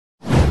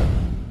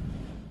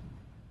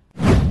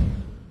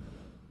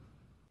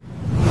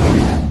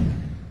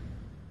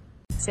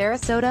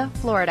Sarasota,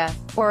 Florida.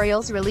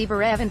 Orioles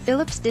reliever Evan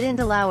Phillips didn't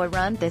allow a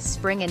run this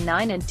spring in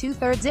 9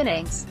 2/3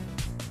 innings.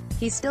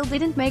 He still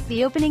didn't make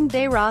the opening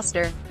day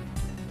roster.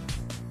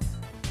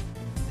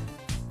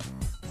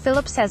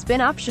 Phillips has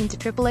been optioned to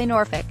Triple-A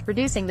Norfolk,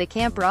 reducing the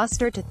camp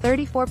roster to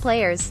 34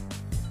 players.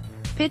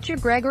 Pitcher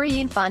Gregory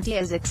Infante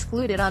is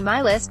excluded on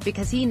my list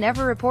because he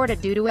never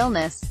reported due to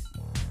illness.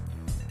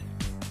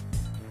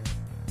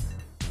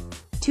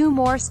 2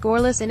 more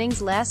scoreless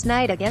innings last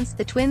night against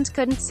the Twins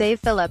couldn't save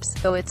Phillips,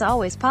 though it's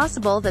always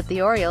possible that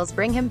the Orioles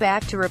bring him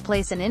back to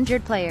replace an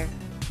injured player.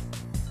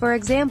 For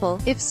example,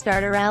 if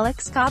starter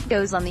Alex Cobb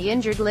goes on the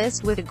injured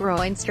list with a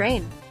groin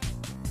strain.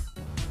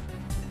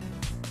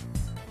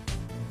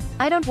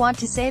 "I don't want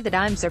to say that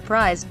I'm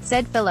surprised,"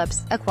 said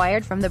Phillips,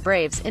 acquired from the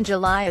Braves in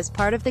July as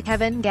part of the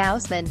Kevin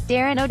Gausman,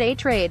 Darren O'Day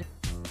trade.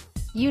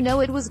 "You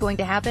know it was going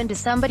to happen to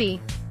somebody.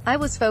 I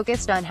was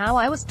focused on how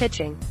I was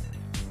pitching.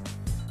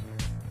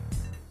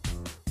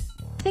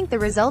 I think the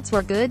results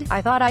were good.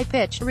 I thought I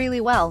pitched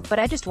really well, but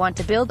I just want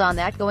to build on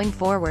that going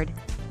forward.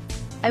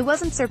 I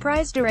wasn't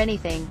surprised or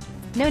anything.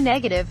 No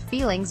negative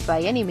feelings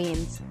by any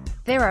means.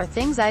 There are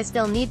things I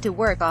still need to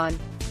work on.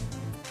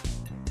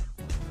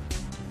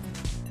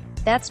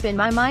 That's been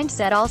my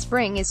mindset all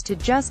spring, is to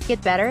just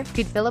get better."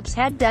 Could Phillips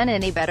had done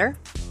any better?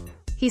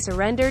 He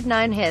surrendered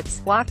 9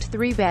 hits, walked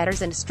 3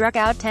 batters and struck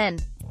out 10.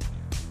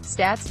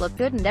 "Stats look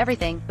good and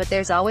everything, but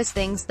there's always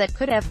things that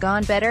could have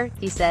gone better,"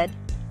 he said.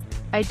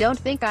 "I don't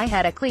think I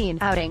had a clean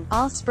outing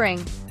all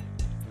spring.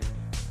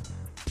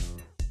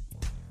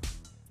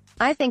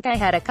 I think I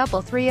had a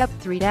couple 3 up,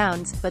 3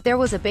 downs, but there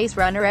was a base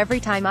runner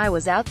every time I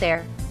was out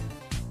there.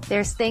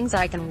 There's things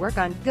I can work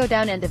on, go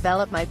down and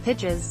develop my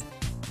pitches.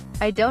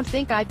 I don't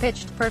think I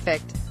pitched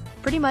perfect.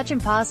 Pretty much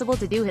impossible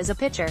to do as a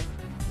pitcher.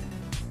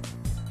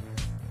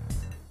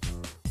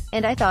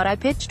 And I thought I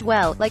pitched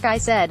well, like I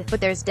said,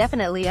 but there's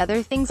definitely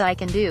other things I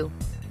can do."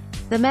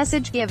 The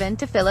message given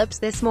to Phillips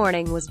this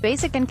morning was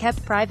basic and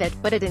kept private,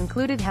 but it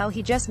included how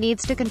he just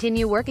needs to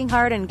continue working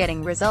hard and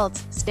getting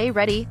results, stay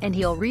ready, and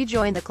he'll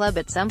rejoin the club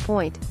at some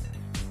point.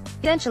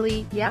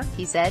 "Eventually, yeah,"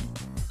 he said.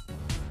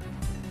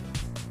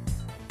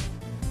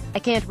 "I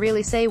can't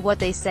really say what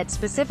they said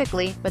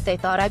specifically, but they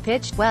thought I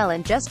pitched well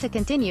and just to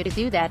continue to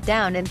do that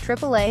down in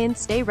Triple-A and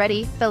stay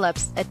ready."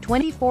 Phillips, a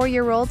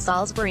 24-year-old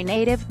Salisbury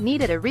native,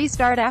 needed a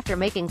restart after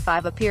making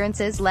 5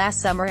 appearances last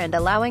summer and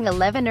allowing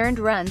 11 earned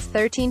runs,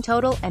 13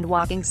 total, and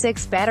walking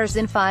 6 batters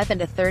in 5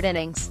 1/3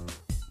 innings.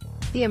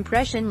 The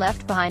impression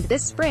left behind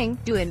this spring,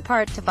 due in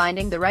part to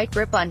finding the right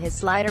grip on his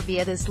slider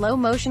via the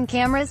slow-motion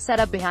cameras set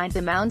up behind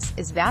the mounds,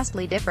 is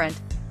vastly different.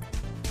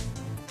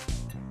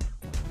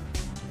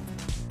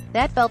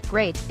 "That felt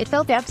great. It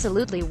felt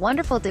absolutely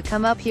wonderful to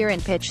come up here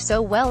and pitch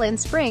so well in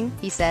spring,"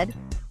 he said.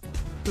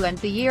 "To end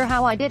the year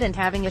how I did and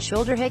having a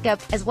shoulder hiccup,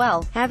 as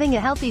well. Having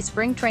a healthy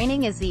spring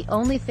training is the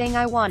only thing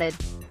I wanted.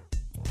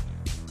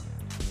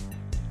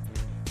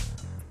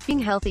 Being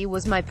healthy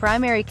was my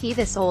primary key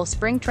this whole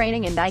spring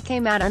training and I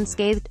came out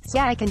unscathed, so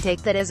yeah, I can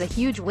take that as a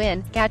huge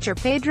win." Catcher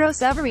Pedro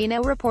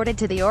Severino reported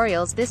to the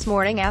Orioles this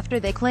morning after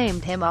they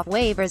claimed him off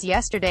waivers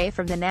yesterday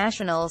from the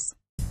Nationals.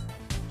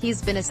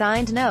 He's been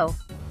assigned no.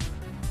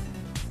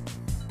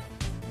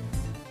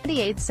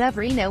 28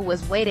 Severino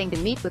was waiting to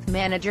meet with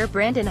manager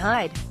Brandon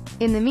Hyde.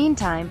 In the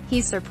meantime,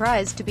 he's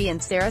surprised to be in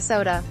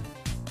Sarasota.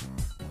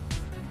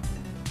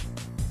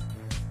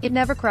 "It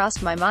never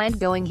crossed my mind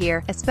going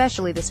here,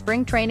 especially the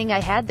spring training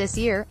I had this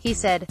year," he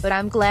said, "but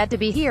I'm glad to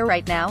be here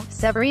right now."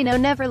 Severino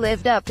never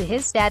lived up to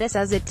his status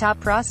as a top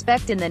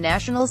prospect in the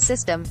Nationals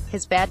system,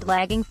 his bat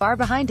lagging far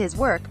behind his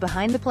work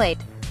behind the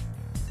plate.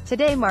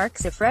 "Today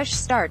marks a fresh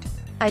start.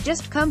 I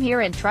just come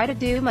here and try to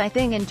do my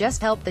thing and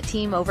just help the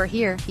team over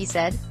here," he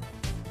said.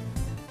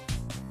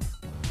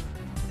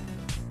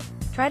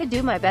 "Try to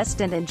do my best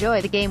and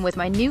enjoy the game with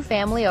my new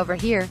family over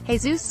here."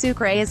 Jesus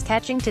Sucre is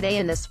catching today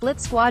in the split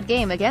squad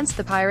game against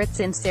the Pirates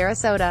in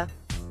Sarasota.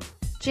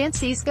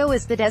 Francisco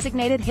is the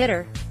designated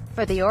hitter.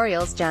 For the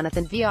Orioles,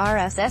 Jonathan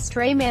VRSS,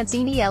 Trey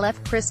Mancini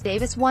LF, Chris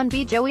Davis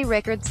 1B, Joey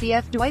Rickard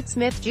CF, Dwight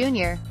Smith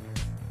Jr.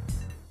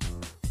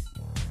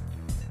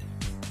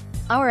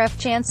 RF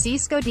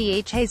Francisco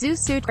DH,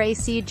 Jesus Sucre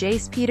C,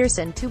 Jace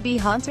Peterson 2B,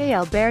 Jose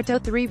Alberto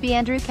 3B,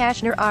 Andrew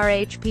Kashner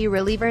RHP.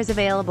 Relievers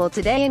available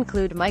today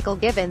include Michael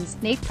Givens,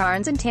 Nate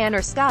Carnes and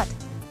Tanner Scott.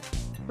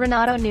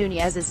 Renato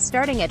Nunez is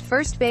starting at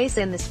first base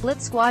in the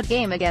split squad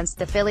game against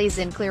the Phillies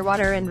in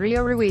Clearwater and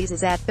Rio Ruiz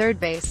is at third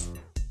base.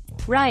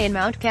 Ryan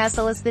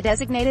Mountcastle is the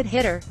designated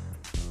hitter.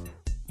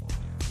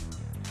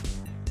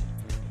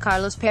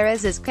 Carlos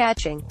Perez is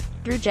catching.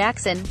 Drew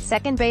Jackson,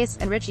 second base,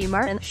 and Richie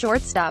Martin,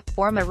 shortstop,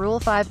 form a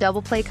Rule 5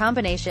 double-play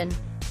combination.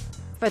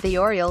 For the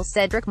Orioles,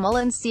 Cedric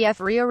Mullins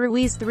CF, Rio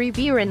Ruiz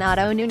 3B,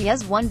 Renato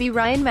Nunez 1B,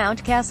 Ryan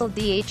Mountcastle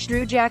DH,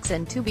 Drew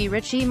Jackson 2B,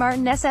 Richie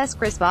Martin SS,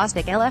 Chris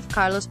Bostic LF,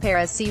 Carlos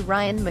Perez C,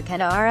 Ryan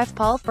McKenna RF,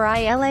 Paul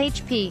Fry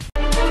LHP.